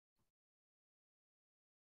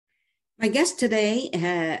My guest today,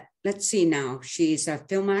 let's see now, she's a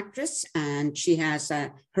film actress and she has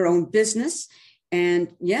her own business.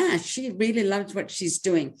 And yeah, she really loves what she's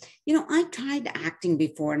doing. You know, I tried acting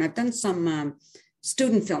before and I've done some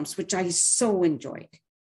student films, which I so enjoyed.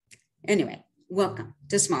 Anyway, welcome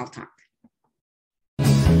to Small Talk.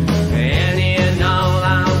 Any and all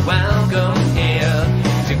are welcome here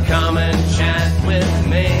to come and chat with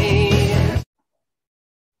me.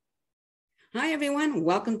 Hi, everyone.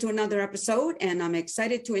 Welcome to another episode. And I'm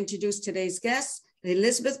excited to introduce today's guest,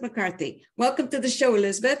 Elizabeth McCarthy. Welcome to the show,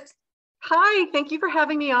 Elizabeth. Hi, thank you for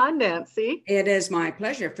having me on, Nancy. It is my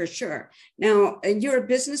pleasure, for sure. Now, you're a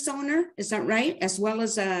business owner, is that right? As well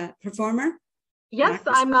as a performer? Yes,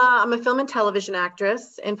 I'm a film and television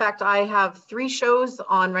actress. In fact, I have 3 shows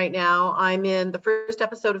on right now. I'm in the first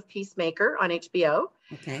episode of Peacemaker on HBO.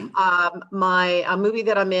 Okay. My movie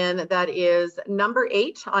that I'm in that is number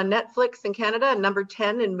 8 on Netflix in Canada and number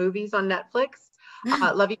 10 in movies on Netflix.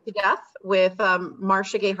 Love You to Death with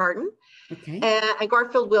Marcia Gay Harden. Okay. And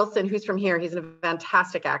Garfield Wilson, who's from here. He's a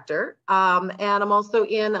fantastic actor. And I'm also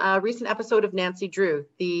in a recent episode of Nancy Drew,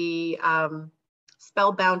 the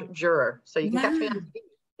Spellbound Juror. So you can catch me on TV.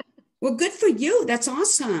 Well, good for you. That's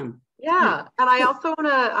awesome. Yeah. And I also own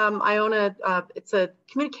it's a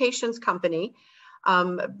communications company.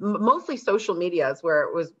 Mostly social media is where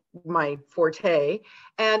it was my forte.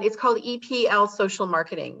 And it's called EPL Social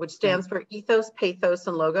Marketing, which stands for Ethos, Pathos,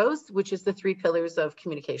 and Logos, which is the 3 pillars of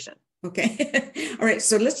communication. Okay. All right.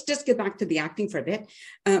 So let's just get back to the acting for a bit.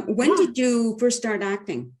 When did you first start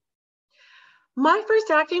acting? My first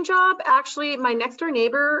acting job, actually, my next door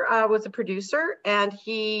neighbor was a producer and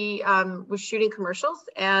he was shooting commercials.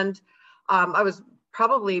 And I was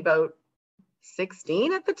probably about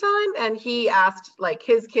 16 at the time. And he asked like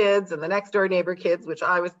his kids and the next door neighbor kids, which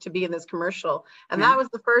I was to be in this commercial. And that was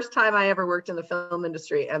the first time I ever worked in the film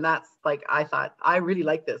industry. And that's like, I thought, I really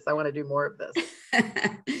like this. I want to do more of this.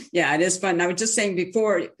 Yeah, it is fun. I was just saying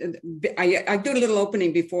before, I do a little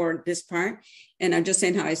opening before this part. And I'm just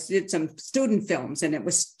saying how I did some student films and it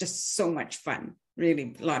was just so much fun.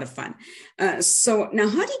 Really a lot of fun. So now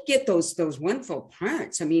how do you get those wonderful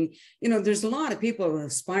parts? I mean, you know, there's a lot of people who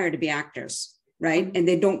aspire to be actors, right? And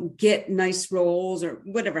they don't get nice roles or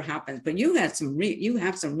whatever happens, but you have some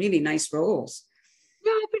really nice roles.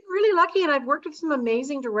 Yeah, I've been really lucky and I've worked with some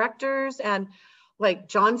amazing directors and like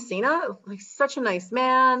John Cena, like such a nice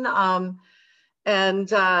man.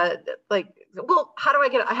 Well, how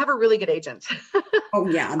do I have a really good agent? Oh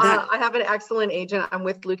yeah. I have an excellent agent. I'm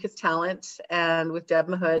with Lucas Talent and with Deb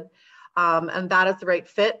Mahood. And that is the right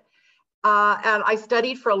fit. And I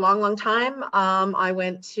studied for a long time. I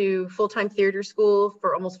went to full-time theater school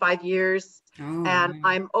for almost 5 years. Oh, and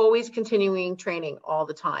I'm always continuing training all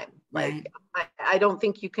the time. Like, I don't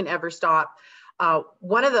think you can ever stop.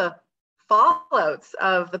 One of the fallouts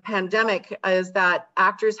of the pandemic is that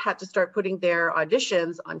actors had to start putting their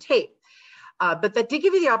auditions on tape. But that did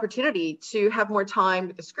give you the opportunity to have more time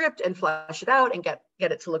with the script and flesh it out and get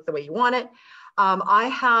it to look the way you want it. I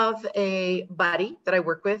have a buddy that I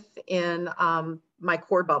work with in my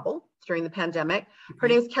core bubble during the pandemic. Her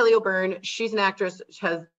name is Kelly O'Byrne. She's an actress. She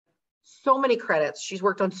has so many credits. She's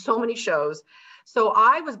worked on so many shows. So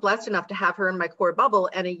I was blessed enough to have her in my core bubble,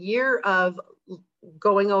 and a year of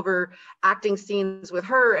going over acting scenes with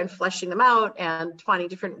her and fleshing them out and finding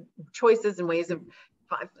different choices and ways of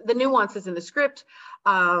the nuances in the script.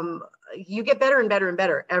 You get better and better and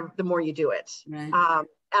better the more you do it. Right.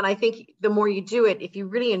 And I think the more you do it, if you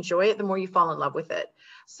really enjoy it, the more you fall in love with it.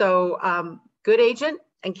 So good agent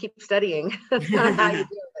and keep studying on how you do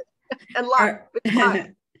it. And luck.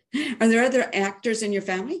 Are there other actors in your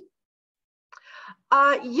family?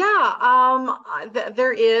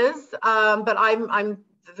 There is, but I'm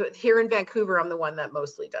here in Vancouver. I'm the one that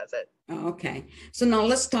mostly does it. Oh, okay. So now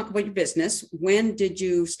let's talk about your business. When did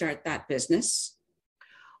you start that business?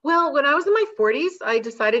 Well, when I was in my 40s, I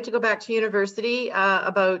decided to go back to university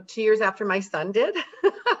about 2 years after my son did.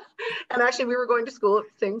 And actually, we were going to school at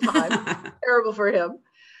the same time. Terrible for him.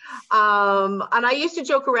 And I used to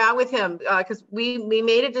joke around with him because we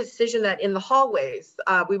made a decision that in the hallways,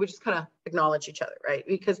 we would just kind of acknowledge each other, right?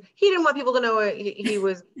 Because he didn't want people to know he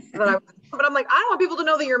was, but I'm like, I don't want people to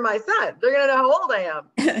know that you're my son. They're going to know how old I am.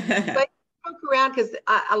 But I joke around because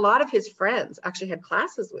a lot of his friends actually had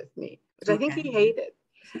classes with me, which I think he hated.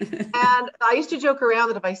 And I used to joke around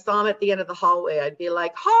that if I saw him at the end of the hallway, I'd be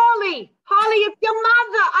like, Holly, it's your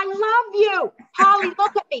mother. I love you. Holly,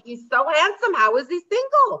 look at me. He's so handsome. How is he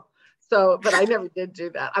single? So, but I never did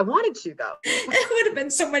do that. I wanted to, though. It would have been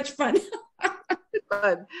so much fun. So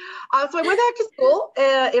I went back to school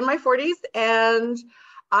in my 40s, and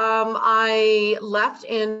I left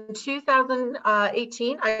in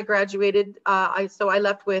 2018. I graduated. So I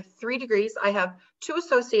left with 3 degrees. I have 2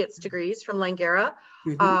 associate's degrees from Langara,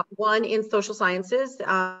 one in social sciences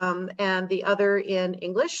and the other in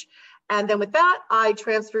English. And then with that, I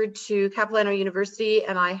transferred to Capilano University,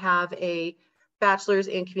 and I have a bachelor's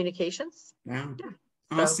in communications. Wow. Yeah.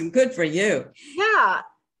 Awesome. So, good for you. Yeah.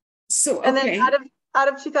 So, okay. And then out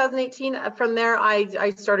of 2018, from there,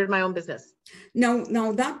 I started my own business.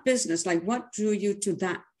 Now that business, like what drew you to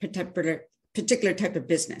that particular type of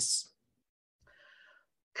business?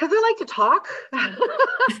 Because I like to talk.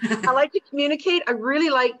 I like to communicate. I really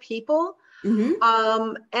like people.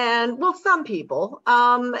 And well, some people.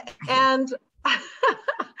 And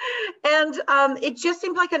it just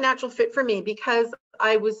seemed like a natural fit for me because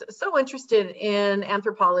I was so interested in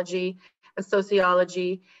anthropology and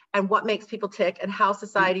sociology and what makes people tick and how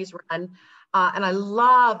societies run. And I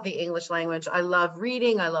love the English language. I love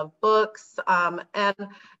reading. I love books. And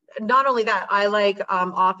not only that, I like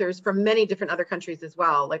authors from many different other countries as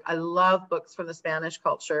well. Like I love books from the Spanish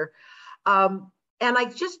culture. And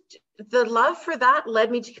the love for that led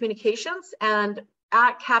me to communications. And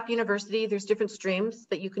at Cap University, there's different streams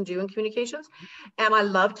that you can do in communications. And I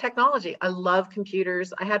love technology. I love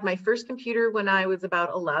computers. I had my first computer when I was about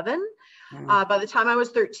 11. By the time I was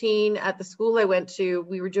 13, at the school I went to,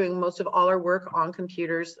 we were doing most of all our work on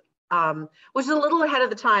computers, which is a little ahead of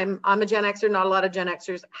the time. I'm a Gen Xer. Not a lot of Gen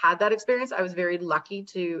Xers had that experience. I was very lucky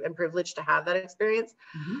and privileged to have that experience.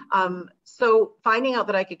 So finding out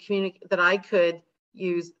that I could communicate, that I could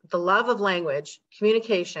use the love of language,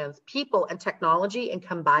 communications, people, and technology and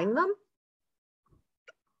combine them.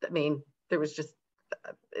 I mean, there was just,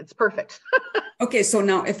 it's perfect. Okay, so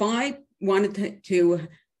now if I wanted to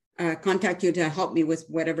contact you to help me with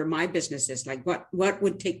whatever my business is, like what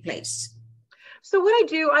would take place? So what I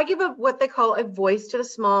do, I give what they call a voice to the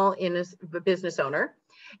small business owner.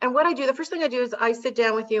 And what I do, the first thing I do is I sit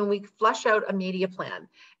down with you and we flesh out a media plan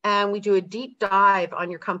and we do a deep dive on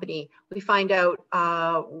your company. We find out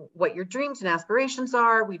what your dreams and aspirations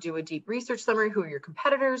are. We do a deep research summary. Who are your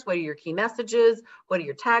competitors? What are your key messages? What are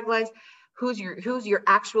your taglines? Who's your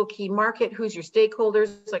actual key market? Who's your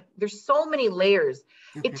stakeholders? Like there's so many layers.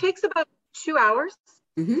 Okay. It takes about 2 hours.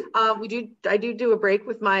 I do a break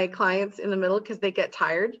with my clients in the middle because they get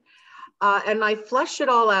tired. And I flesh it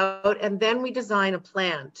all out, and then we design a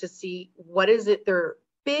plan to see what is it their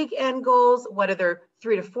big end goals, what are their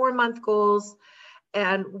 3 to 4 month goals,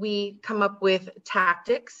 and we come up with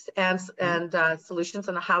tactics and solutions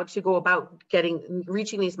on how to go about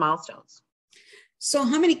reaching these milestones. So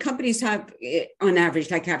how many companies have, on average,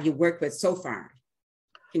 have you worked with so far?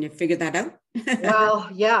 Can you figure that out? Well,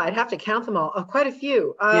 yeah, I'd have to count them all. Quite a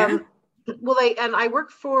few. Well, I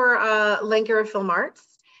work for Langara Film Arts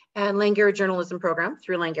and Langara Journalism Program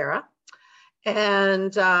through Langara.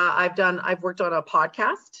 And I've worked on a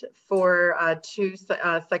podcast for 2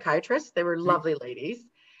 psychiatrists. They were lovely ladies.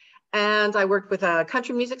 And I worked with a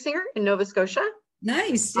country music singer in Nova Scotia.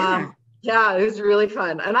 Nice. Yeah. Yeah, it was really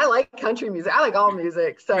fun. And I like country music. I like all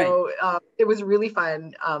music. So it was really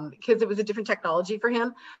fun because it was a different technology for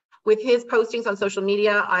him. With his postings on social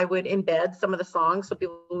media, I would embed some of the songs so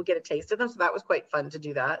people would get a taste of them. So that was quite fun to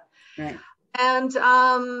do that. Right. And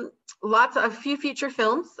a few feature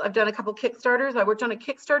films. I've done a couple Kickstarters. I worked on a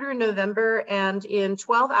Kickstarter in November, and in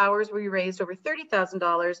 12 hours, we raised over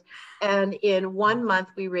 $30,000. And in 1 month,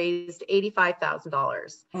 we raised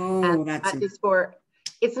 $85,000. Oh, and that is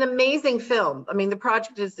it's an amazing film. I mean, the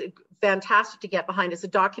project is fantastic to get behind. It's a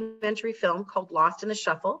documentary film called Lost in the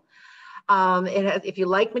Shuffle. If you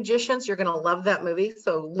like magicians, you're going to love that movie.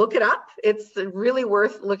 So look it up. It's really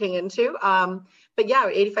worth looking into. But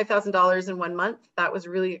yeah, $85,000 in 1 month. That was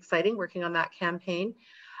really exciting working on that campaign.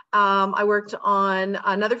 I worked on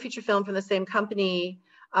another feature film from the same company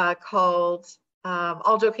called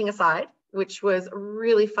All Joking Aside, which was a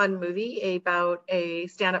really fun movie about a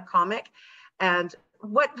stand-up comic and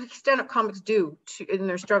what stand-up comics do in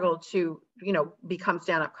their struggle to, become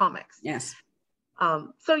stand-up comics. Yes.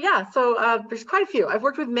 There's quite a few. I've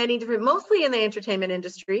worked with many different, mostly in the entertainment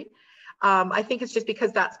industry. I think it's just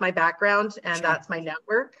because that's my background and that's my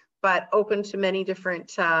network, but open to many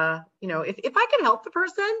different, if I can help the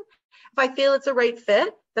person, if I feel it's a right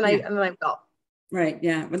fit, then I will. Right.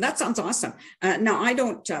 Yeah. Well, that sounds awesome. Now I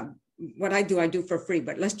don't, what I do for free,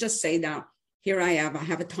 but let's just say now, here I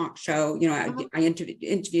have a talk show, I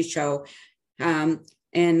interview show,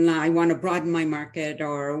 and I want to broaden my market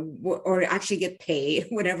or actually get paid,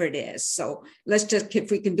 whatever it is. So let's just,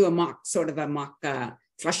 if we can do a mock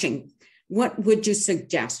flushing, what would you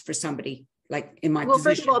suggest for somebody like in my Well,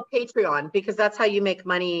 position? first of all, Patreon, because that's how you make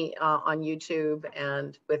money on YouTube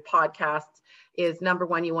and with podcasts is number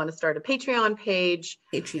one, you want to start a Patreon page.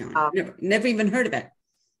 Patreon. Never even heard of it.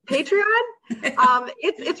 Patreon.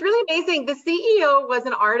 It's really amazing. The CEO was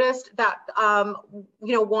an artist that,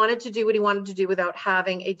 wanted to do what he wanted to do without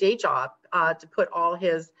having a day job, to put all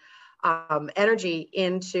his energy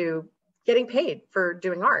into getting paid for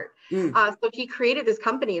doing art. So he created this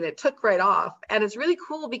company and it took right off. And it's really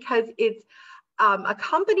cool because it's a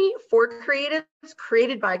company for creatives,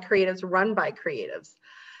 created by creatives, run by creatives.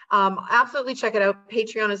 Absolutely check it out.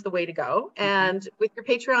 Patreon is the way to go. And with your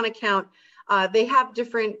Patreon account, they have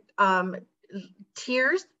different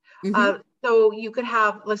tiers. So you could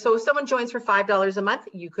have, so if someone joins for $5 a month,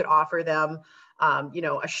 you could offer them,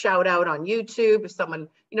 a shout out on YouTube. If someone,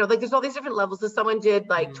 like there's all these different levels. If someone did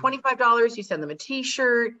like $25, you send them a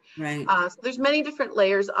t-shirt. Right. So there's many different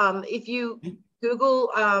layers. If you Google,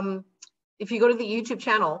 if you go to the YouTube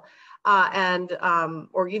channel,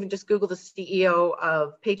 or even just Google the CEO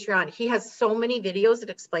of Patreon, he has so many videos that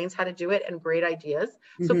explains how to do it and great ideas.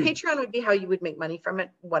 So Patreon would be how you would make money from it.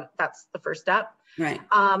 That's the first step. Right.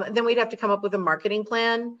 Then we'd have to come up with a marketing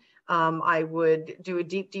plan. I would do a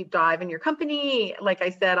deep dive in your company. Like I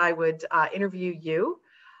said, I would interview you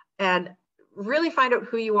and really find out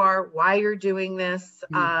who you are, why you're doing this.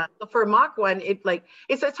 For a mock one,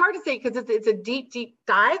 it's hard to say because it's a deep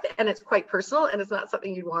dive and it's quite personal and it's not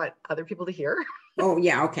something you'd want other people to hear. Oh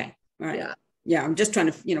yeah. Okay. All right. Yeah. I'm just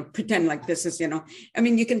trying to, pretend like this is, I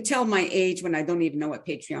mean, you can tell my age when I don't even know what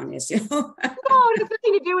Patreon is, No, it has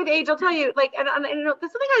nothing to do with age. I'll tell you, and there's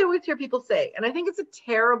something I always hear people say, and I think it's a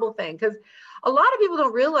terrible thing because a lot of people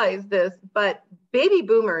don't realize this, but baby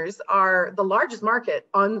boomers are the largest market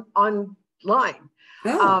online.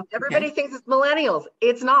 Everybody thinks it's millennials.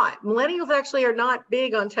 It's not. Millennials actually are not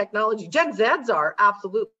big on technology. Gen Zs are,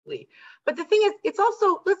 absolutely. But the thing is, it's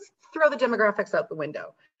also, let's throw the demographics out the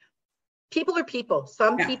window. People are people.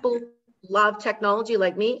 Some people love technology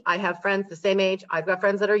like me. I have friends the same age. I've got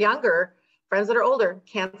friends that are younger, friends that are older,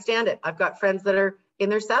 can't stand it. I've got friends that are in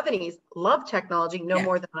their 70s, love technology no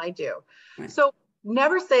more than I do. Right. So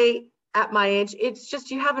never say at my age, it's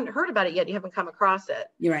just you haven't heard about it yet. You haven't come across it.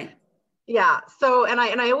 You're right. Yeah. So, and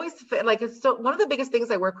I always like, so one of the biggest things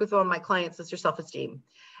I work with on my clients is their self-esteem.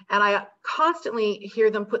 And I constantly hear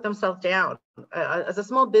them put themselves down. As a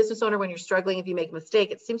small business owner, when you're struggling, if you make a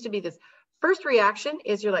mistake, it seems to be this first reaction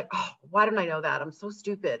is you're like, oh, why didn't I know that? I'm so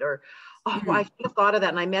stupid. Or, oh, I should have thought of that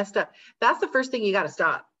and I messed up. That's the first thing you got to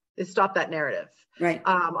stop, is stop that narrative. Right.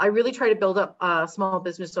 I really try to build up small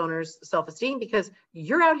business owners' self-esteem because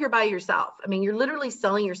you're out here by yourself. I mean, you're literally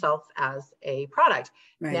selling yourself as a product.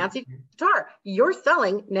 Right. Nancy Guitar, you're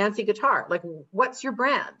selling Nancy Guitar. Like, what's your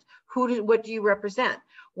brand? What do you represent?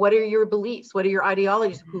 What are your beliefs? What are your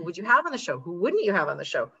ideologies? Who would you have on the show? Who wouldn't you have on the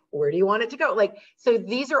show? Where do you want it to go? Like, so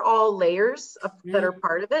these are all layers that are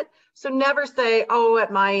part of it. So never say, oh,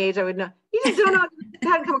 at my age, I would know. You just don't know, you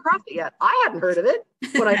hadn't come across it yet. I hadn't heard of it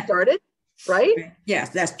when I started. Right? Yes,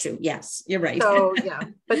 that's true. Yes, you're right. So yeah,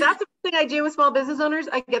 but that's the thing I do with small business owners.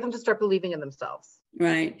 I get them to start believing in themselves.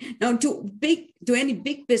 Right. Now, do any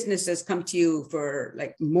big businesses come to you for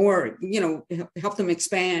like more, help them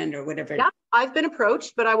expand or whatever? Yeah, I've been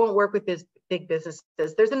approached, but I won't work with big businesses.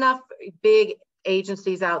 There's enough big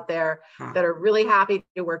agencies out there that are really happy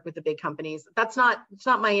to work with the big companies. It's not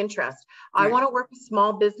my interest. Right. I want to work with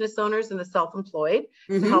small business owners and the self-employed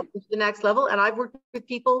to help them to the next level. And I've worked with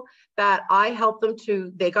people that I helped them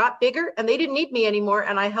they got bigger and they didn't need me anymore.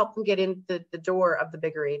 And I helped them get in the door of the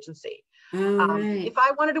bigger agency. Right. If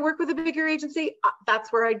I wanted to work with a bigger agency,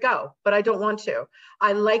 that's where I'd go, but I don't want to.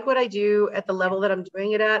 I like what I do at the level that I'm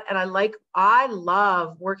doing it at. And I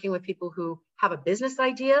love working with people who have a business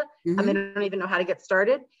idea and they don't even know how to get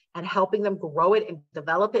started, and helping them grow it and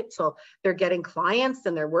develop it till they're getting clients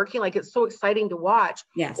and they're working. Like, it's so exciting to watch.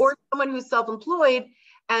 Yes. Or someone who's self-employed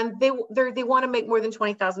and they want to make more than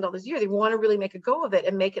 $20,000 a year. They want to really make a go of it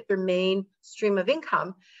and make it their main stream of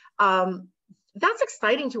income. That's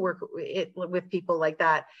exciting to work with people like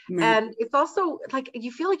that. Right. And it's also like,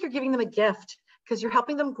 you feel like you're giving them a gift because you're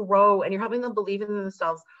helping them grow and you're helping them believe in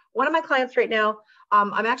themselves. One of my clients right now,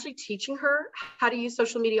 I'm actually teaching her how to use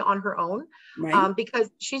social media on her own, right. Because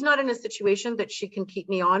she's not in a situation that she can keep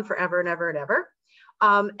me on forever and ever and ever.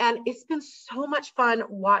 And it's been so much fun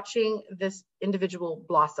watching this individual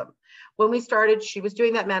blossom. When we started, she was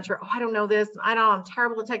doing that mantra, oh, I don't know this. I'm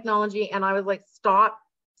terrible at technology. And I was like, stop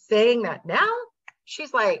saying that. Now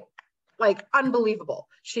she's like unbelievable.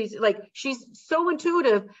 She's so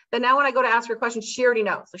intuitive that now when I go to ask her questions, she already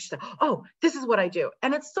knows. So she's like, oh, this is what I do.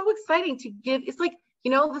 And it's so exciting to give. It's like,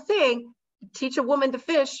 the saying, teach a woman to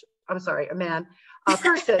fish, a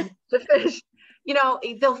person to fish, you know,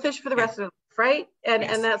 they'll fish for the rest of their life, right?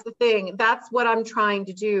 And that's the thing. That's what I'm trying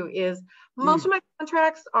to do is most of my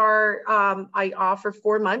contracts are, I offer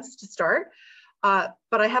 4 months to start. But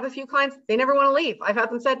I have a few clients, they never want to leave. I've had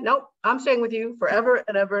them said, nope, I'm staying with you forever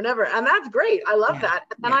and ever and ever. And that's great. I love that.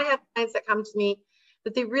 And then I have clients that come to me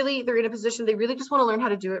that they're in a position, they really just want to learn how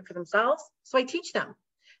to do it for themselves. So I teach them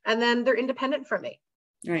and then they're independent from me.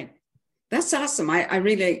 Right. That's awesome. I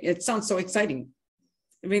really, it sounds so exciting.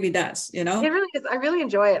 It really does, you know? It really is. I really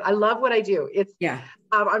enjoy it. I love what I do. It's,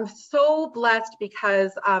 I'm so blessed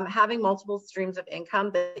because having multiple streams of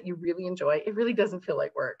income that you really enjoy, it really doesn't feel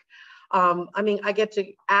like work. I mean, I get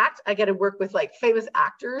to act, I get to work with like famous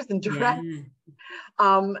actors and direct.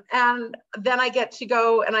 And then I get to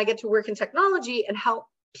go and I get to work in technology and help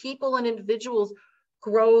people and individuals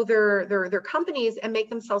grow their companies and make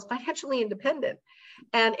themselves financially independent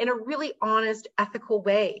and in a really honest, ethical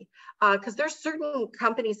way. Because there's certain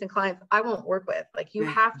companies and clients I won't work with. Like you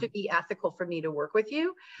have to be ethical for me to work with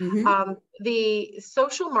you. The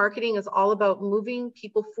social marketing is all about moving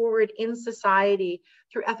people forward in society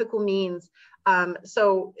through ethical means.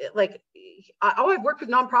 So like, I've worked with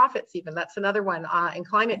nonprofits even. That's another one in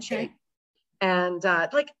climate change. And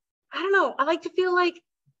like, I don't know, I like to feel like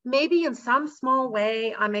maybe in some small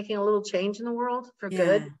way, I'm making a little change in the world for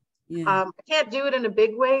good. I can't do it in a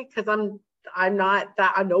big way because I'm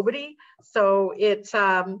nobody. So it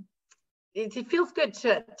feels good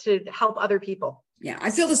to help other people. Yeah,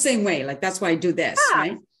 I feel the same way. Like that's why I do this,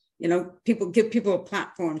 right? You know, give people a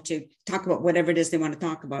platform to talk about whatever it is they want to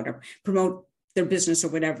talk about or promote their business or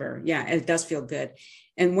whatever. Yeah, it does feel good.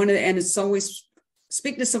 And it's always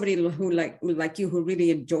speaking to somebody who like you, who really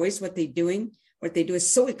enjoys what they're doing. What they do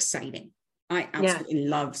is so exciting. I absolutely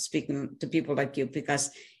love speaking to people like you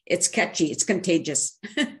because it's catchy, it's contagious.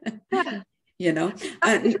 You know,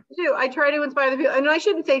 I try to inspire the people, and I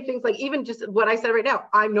shouldn't say things like even just what I said right now.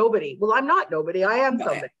 I'm nobody. Well, I'm not nobody. I am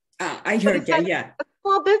somebody. I heard you. Yeah.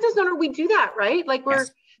 Well, business owner, we do that, right? Like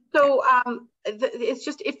it's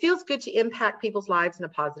just it feels good to impact people's lives in a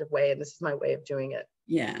positive way, and this is my way of doing it.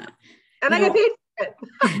 Yeah. And I get paid for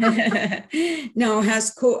it. No,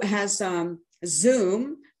 has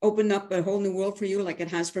Zoom opened up a whole new world for you, like it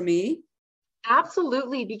has for me?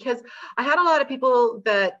 Absolutely, because I had a lot of people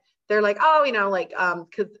that they're like, oh, you know, like,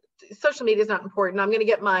 because social media is not important. I'm going to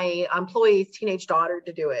get my employee's teenage daughter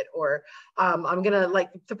to do it, or I'm going to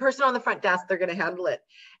like the person on the front desk, they're going to handle it.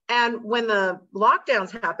 And when the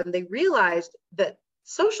lockdowns happened, they realized that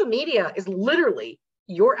social media is literally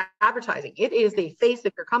your advertising. It is the face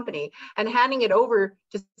of your company, and handing it over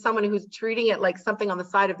to someone who's treating it like something on the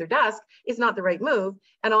side of their desk is not the right move.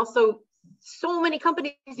 And also so many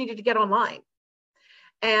companies needed to get online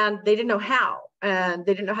and they didn't know how, and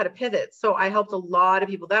they didn't know how to pivot. So I helped a lot of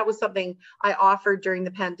people. That was something I offered during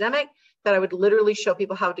the pandemic, that I would literally show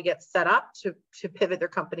people how to get set up to pivot their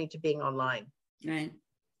company to being online. Right.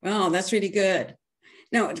 Well, that's really good.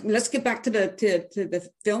 Now let's get back to the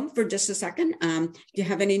film for just a second. Do you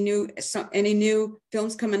have any new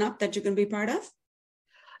films coming up that you're going to be part of?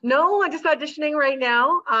 No, I'm just auditioning right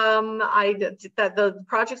now. The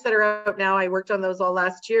projects that are out now, I worked on those all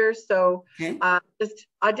last year. So just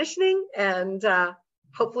auditioning and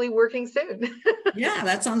hopefully working soon. Yeah,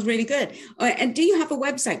 that sounds really good. And do you have a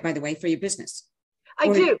website, by the way, for your business?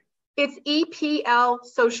 I do. It's EPL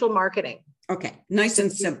Social Marketing. Okay, nice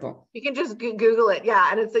and simple. You can just Google it.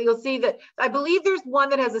 Yeah, and you'll see that I believe there's one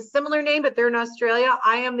that has a similar name, but they're in Australia.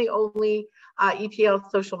 I am the only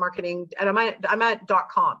EPL Social Marketing, and I'm at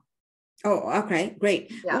 .com. Oh, okay,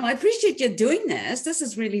 great. Yeah. Well, I appreciate you doing this. This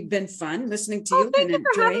has really been fun listening to you. Thank you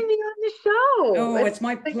for having me on the show. Oh, it's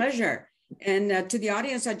my pleasure. And to the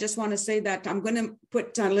audience, I just want to say that I'm going to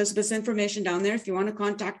put Elizabeth's information down there if you want to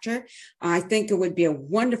contact her. I think it would be a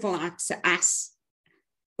wonderful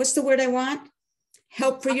what's the word I want?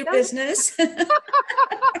 Help for your business.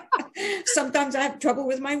 Sometimes I have trouble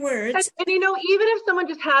with my words. And you know, even if someone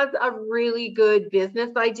just has a really good business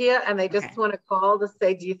idea and they just want to call to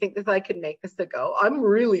say, do you think that I could make this a go? I'm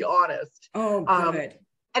really honest. Oh, good.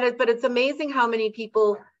 But it's amazing how many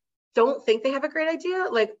people don't think they have a great idea.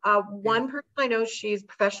 Like one person I know, she's a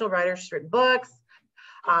professional writer. She's written books.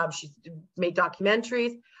 She's made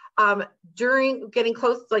documentaries. During getting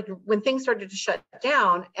close, like when things started to shut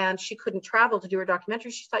down and she couldn't travel to do her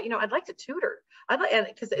documentary, she thought, you know, I'd like to tutor.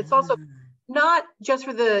 Because it's also not just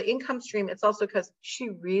for the income stream, it's also because she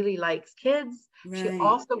really likes kids. She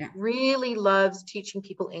also really loves teaching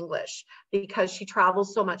people English because she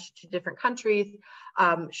travels so much to different countries.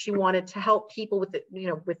 She wanted to help people with the,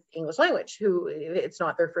 with English language, who it's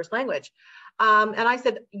not their first language. And I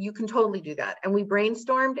said, you can totally do that. And we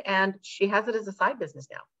brainstormed, and she has it as a side business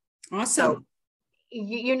now. Awesome. So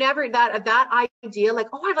you never, that idea, like,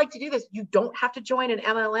 oh, I'd like to do this. You don't have to join an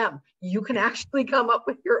MLM. You can actually come up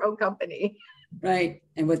with your own company. Right.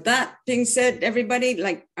 And with that being said, everybody,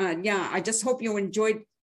 I just hope you enjoyed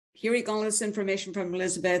hearing all this information from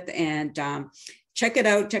Elizabeth, and check it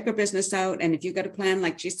out, check her business out. And if you've got a plan,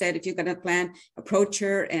 like she said, if you've got a plan, approach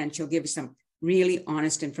her and she'll give you some really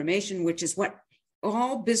honest information, which is what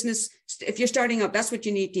all business, if you're starting out, that's what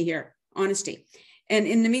you need to hear, honesty. And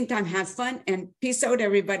in the meantime, have fun and peace out,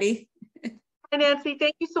 everybody. Hi, Nancy.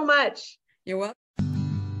 Thank you so much. You're welcome.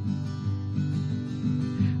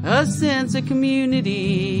 A sense of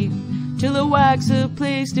community, Chilliwack's a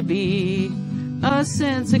place to be. A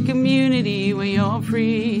sense of community where you're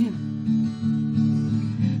free.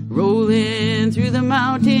 Rolling through the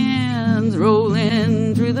mountains,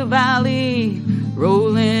 rolling through the valley,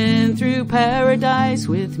 rolling through paradise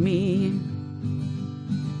with me.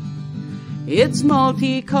 It's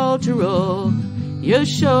multicultural, you're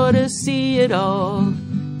sure to see it all.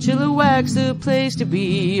 Chilliwack's the place to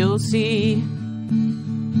be, you'll see.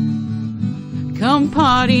 Come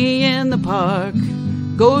party in the park,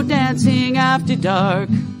 go dancing after dark.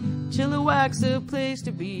 Chilliwack's the place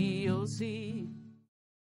to be, you'll see.